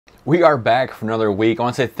We are back for another week. I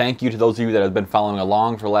want to say thank you to those of you that have been following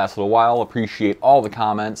along for the last little while. Appreciate all the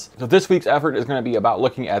comments. So this week's effort is going to be about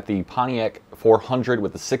looking at the Pontiac 400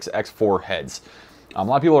 with the 6x4 heads. A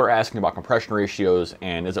lot of people are asking about compression ratios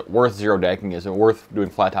and is it worth zero decking? Is it worth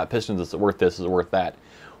doing flat top pistons? Is it worth this? Is it worth that?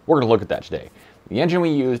 We're going to look at that today. The engine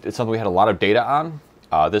we used is something we had a lot of data on.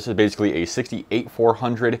 This is basically a 68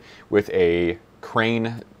 400 with a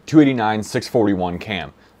Crane 289 641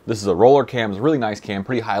 cam. This is a roller cam. It's a really nice cam,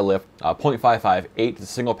 pretty high lift, 0.558. It's a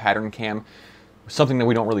single pattern cam, something that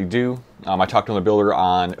we don't really do. I talked to the builder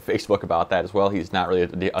on Facebook about that as well. He's not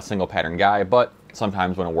really a single pattern guy, but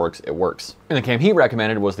sometimes when it works, it works. And the cam he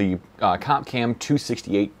recommended was the Comp Cam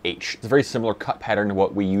 268H. It's a very similar cut pattern to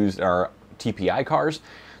what we used in our TPI cars.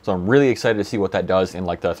 So I'm really excited to see what that does in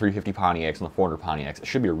like the 350 Pontiacs and the 400 Pontiacs. It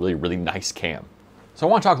should be a really, really nice cam. So I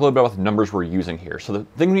want to talk a little bit about the numbers we're using here. So the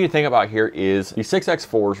thing we need to think about here is the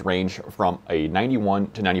 6x4s range from a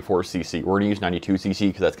 91 to 94 cc. We're going to use 92 cc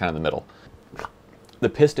because that's kind of the middle. The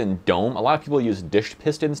piston dome, a lot of people use dished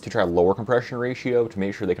pistons to try to lower compression ratio to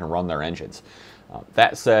make sure they can run their engines.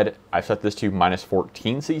 That said, I've set this to minus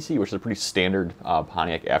 14 cc, which is a pretty standard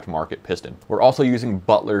Pontiac aftermarket piston. We're also using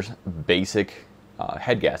Butler's basic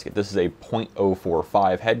head gasket. This is a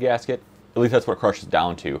 0.045 head gasket. At least that's what it crushes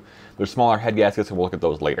down to. There's smaller head gaskets, and we'll look at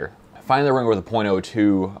those later. Finally, we're going to go with a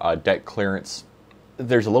 0.02 deck clearance.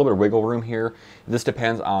 There's a little bit of wiggle room here. This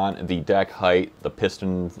depends on the deck height, the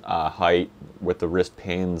piston height with the wrist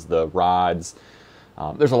pins, the rods.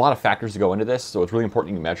 There's a lot of factors to go into this, so it's really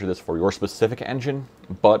important you measure this for your specific engine,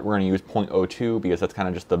 but we're going to use 0.02 because that's kind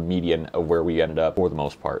of just the median of where we ended up for the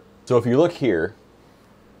most part. So if you look here,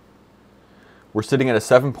 we're sitting at a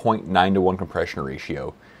 7.9 to 1 compression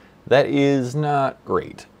ratio. That is not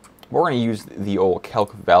great. We're going to use the old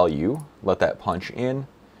calc value, let that punch in,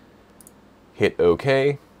 hit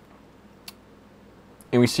OK,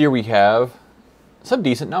 and we see here we have some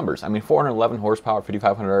decent numbers. I mean, 411 horsepower,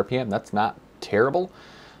 5,500 RPM, that's not terrible.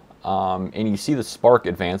 And you see the spark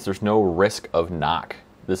advance, there's no risk of knock.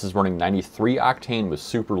 This is running 93 octane with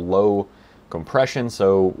super low compression,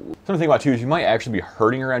 so something to think about too is you might actually be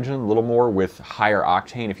hurting your engine a little more with higher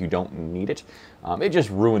octane if you don't need it. It just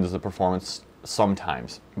ruins the performance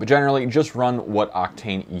sometimes. But generally, just run what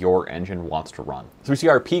octane your engine wants to run. So we see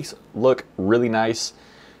our peaks look really nice.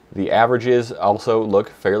 The averages also look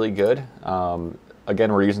fairly good.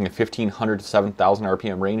 Again, we're using a 1,500 to 7,000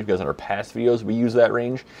 RPM range because in our past videos we use that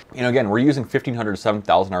range. And again, we're using 1,500 to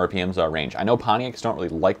 7,000 RPMs range. I know Pontiacs don't really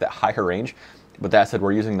like that higher range, but that said,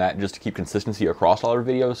 we're using that just to keep consistency across all our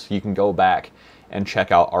videos, so you can go back and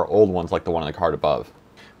check out our old ones like the one in the card above.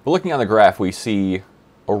 But looking on the graph, we see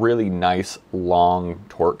a really nice long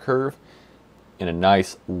torque curve and a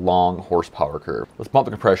nice long horsepower curve. Let's bump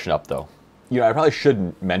the compression up though. You know, I probably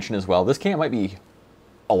should mention as well, this cam might be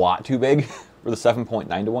a lot too big for the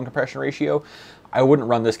 7.9 to 1 compression ratio. I wouldn't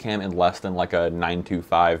run this cam in less than like a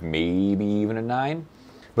 925, maybe even a 9.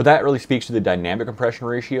 But that really speaks to the dynamic compression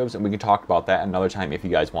ratios, and we can talk about that another time if you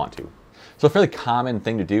guys want to. So a fairly common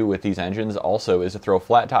thing to do with these engines also is to throw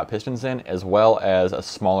flat top pistons in as well as a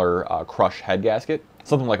smaller crush head gasket,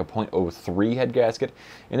 something like a 0.03 head gasket,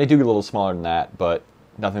 and they do get a little smaller than that, but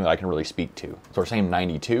nothing that I can really speak to. So we're saying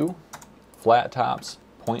 92, flat tops,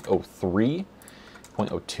 0.03,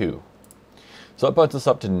 0.02. So that puts us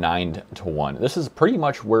up to 9 to 1. This is pretty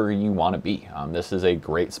much where you want to be. This is a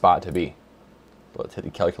great spot to be. Let's hit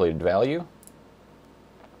the calculated value,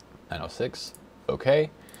 906,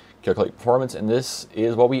 okay. Calculate performance, and this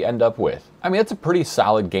is what we end up with. I mean, that's a pretty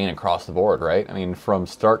solid gain across the board, right? I mean, from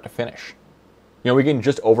start to finish. You know, we gain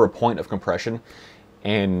just over a point of compression,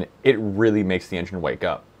 and it really makes the engine wake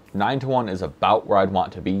up. 9 to 1 is about where I'd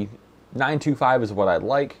want to be. 925 is what I'd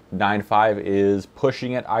like. 9.5 is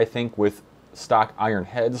pushing it, I think, with stock iron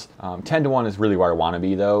heads. 10 to 1 is really where I want to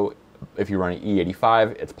be, though. If you run an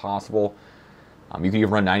E85, it's possible. You can even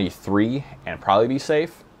run 93 and probably be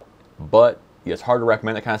safe, but it's hard to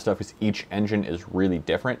recommend that kind of stuff because each engine is really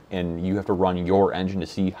different and you have to run your engine to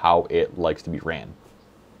see how it likes to be ran.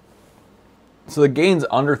 So the gains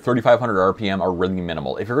under 3,500 RPM are really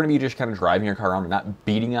minimal. If you're going to be just kind of driving your car around and not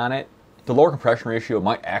beating on it, the lower compression ratio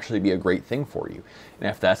might actually be a great thing for you. And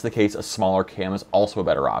if that's the case, a smaller cam is also a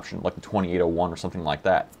better option, like the 2801 or something like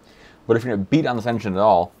that. But if you're going to beat on this engine at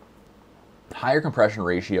all, higher compression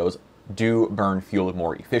ratios do burn fuel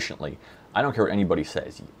more efficiently. I don't care what anybody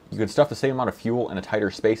says. You can stuff the same amount of fuel in a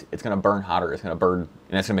tighter space, it's going to burn hotter, it's going to burn,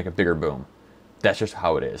 and it's going to make a bigger boom. That's just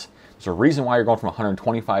how it is. There's a reason why you're going from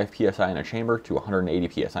 125 psi in a chamber to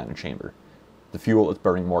 180 psi in a chamber. The fuel is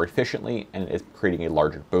burning more efficiently and it's creating a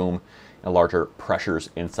larger boom and larger pressures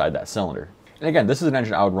inside that cylinder. And again, this is an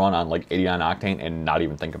engine I would run on like 89 octane and not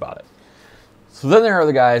even think about it. So then there are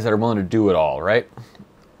the guys that are willing to do it all, right?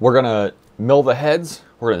 We're gonna mill the heads,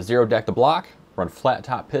 we're gonna zero deck the block, run flat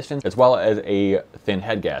top pistons, as well as a thin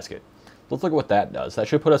head gasket. Let's look at what that does. That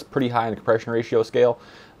should put us pretty high in the compression ratio scale,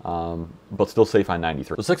 but still safe on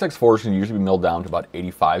 93. So 6X4s can usually be milled down to about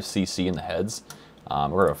 85 cc in the heads. We're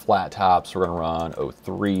gonna have flat tops, we're gonna run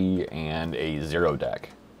 03 and a zero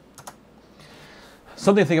deck.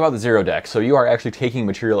 Something to think about the zero deck. So you are actually taking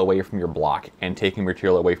material away from your block and taking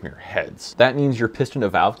material away from your heads. That means your piston to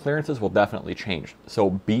valve clearances will definitely change. So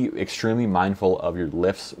be extremely mindful of your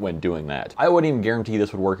lifts when doing that. I wouldn't even guarantee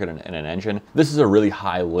this would work in an engine. This is a really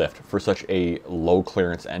high lift for such a low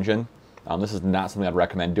clearance engine. This is not something I'd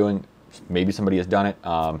recommend doing. Maybe somebody has done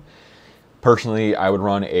it. Personally, I would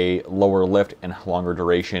run a lower lift and longer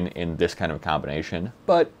duration in this kind of combination,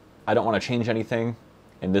 but I don't want to change anything.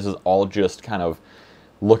 And this is all just kind of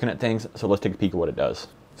looking at things, so let's take a peek at what it does.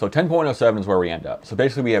 So 10.07 is where we end up. So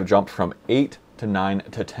basically we have jumped from 8 to 9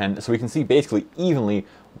 to 10, so we can see basically evenly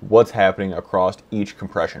what's happening across each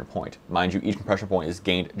compression point. Mind you, each compression point is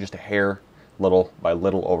gained just a hair, little by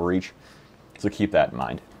little over each, so keep that in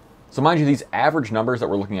mind. So mind you, these average numbers that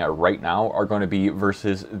we're looking at right now are going to be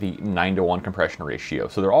versus the 9-to-1 compression ratio,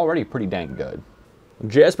 so they're already pretty dang good.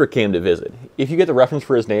 Jasper came to visit. If you get the reference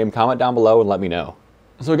for his name, comment down below and let me know.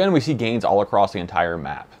 So again, we see gains all across the entire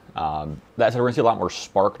map. That said, we're going to see a lot more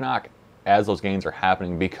spark knock as those gains are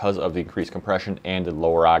happening because of the increased compression and the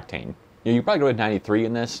lower octane. You probably go to 93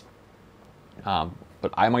 in this,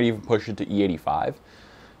 but I might even push it to E85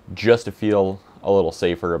 just to feel a little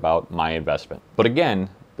safer about my investment. But again,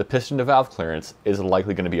 the piston to valve clearance is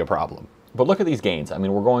likely going to be a problem. But look at these gains. I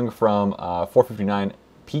mean, we're going from 459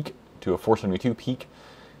 peak to a 472 peak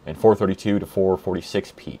and 432 to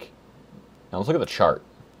 446 peak. Now let's look at the chart.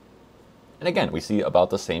 And again, we see about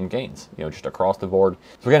the same gains, just across the board.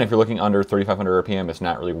 So again, if you're looking under 3,500 RPM, it's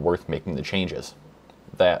not really worth making the changes.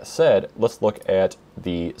 That said, let's look at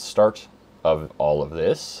the start of all of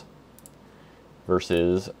this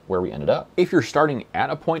versus where we ended up. If you're starting at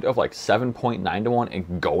a point of like 7.9 to 1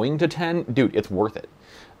 and going to 10, dude, it's worth it.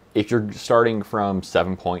 If you're starting from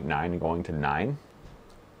 7.9 and going to 9,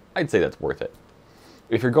 I'd say that's worth it.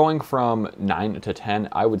 If you're going from 9 to 10,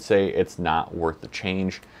 I would say it's not worth the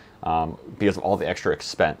change. Because of all the extra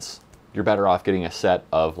expense. You're better off getting a set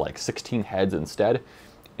of like 16 heads instead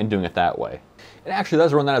and doing it that way. And actually,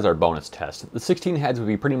 let's run that as our bonus test. The 16 heads would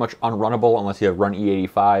be pretty much unrunnable unless you have run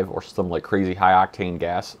E85 or some like crazy high octane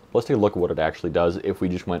gas. Let's take a look at what it actually does if we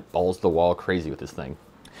just went balls to the wall crazy with this thing.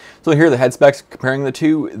 So here are the head specs comparing the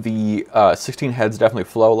two. The 16 heads definitely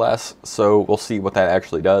flow less, so we'll see what that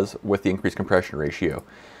actually does with the increased compression ratio.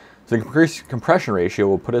 So the increased compression ratio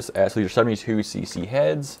will put us at 72 cc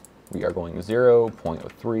heads. We are going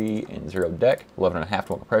 0.03 and 0 deck, 11.5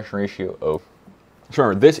 to 1 compression ratio. So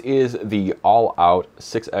remember, this is the all-out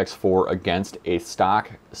 6X4 against a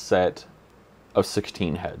stock set of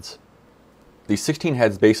 16 heads. These 16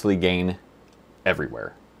 heads basically gain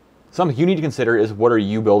everywhere. Something you need to consider is, what are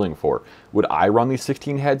you building for? Would I run these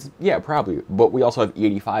 16 heads? Yeah, probably. But we also have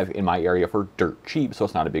E85 in my area for dirt cheap, so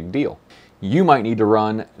it's not a big deal. You might need to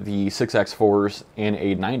run the 6X4s in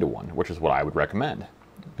a 9-to-1, which is what I would recommend.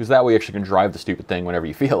 Because that way you actually can drive the stupid thing whenever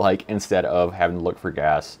you feel like, instead of having to look for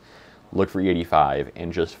gas, look for E85,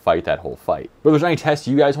 and just fight that whole fight. But if there's any tests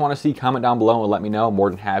you guys want to see, comment down below and let me know. I'm more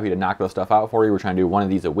than happy to knock those stuff out for you. We're trying to do one of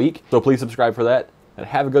these a week. So please subscribe for that. And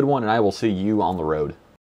have a good one, and I will see you on the road.